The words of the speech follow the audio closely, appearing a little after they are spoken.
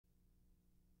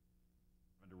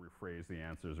rephrase the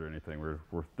answers or anything.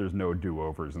 There's no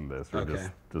do-overs in this. We're Okay.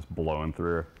 just blowing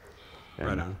through. And,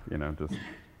 Right on. you know, just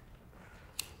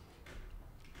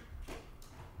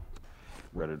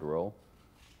ready to roll.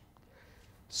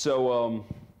 So,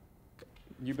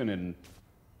 you've been in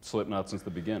Slipknot since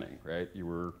the beginning, right? You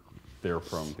were there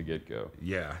from the get-go.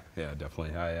 Yeah,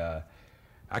 definitely. I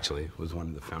actually was one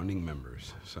of the founding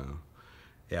members. So,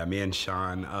 yeah, me and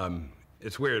Sean.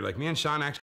 It's weird. Like me and Sean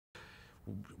actually,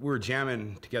 we were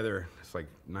jamming together. It's like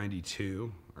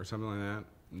 '92 or something like that.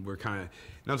 And we're kind of.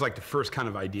 That was like the first kind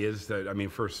of ideas that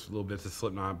first little bits of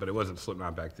Slipknot, but it wasn't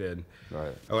Slipknot back then.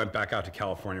 Right. I went back out to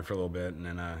California for a little bit, and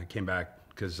then I came back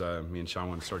because me and Sean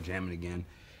wanted to start jamming again.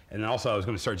 And then also I was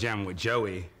going to start jamming with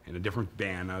Joey in a different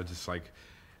band. I was just like,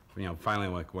 finally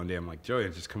like one day I'm like, Joey,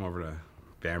 just come over to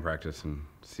band practice and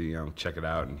see, check it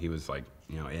out. And he was like,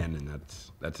 in, and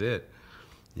that's it.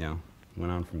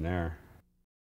 Went on from there.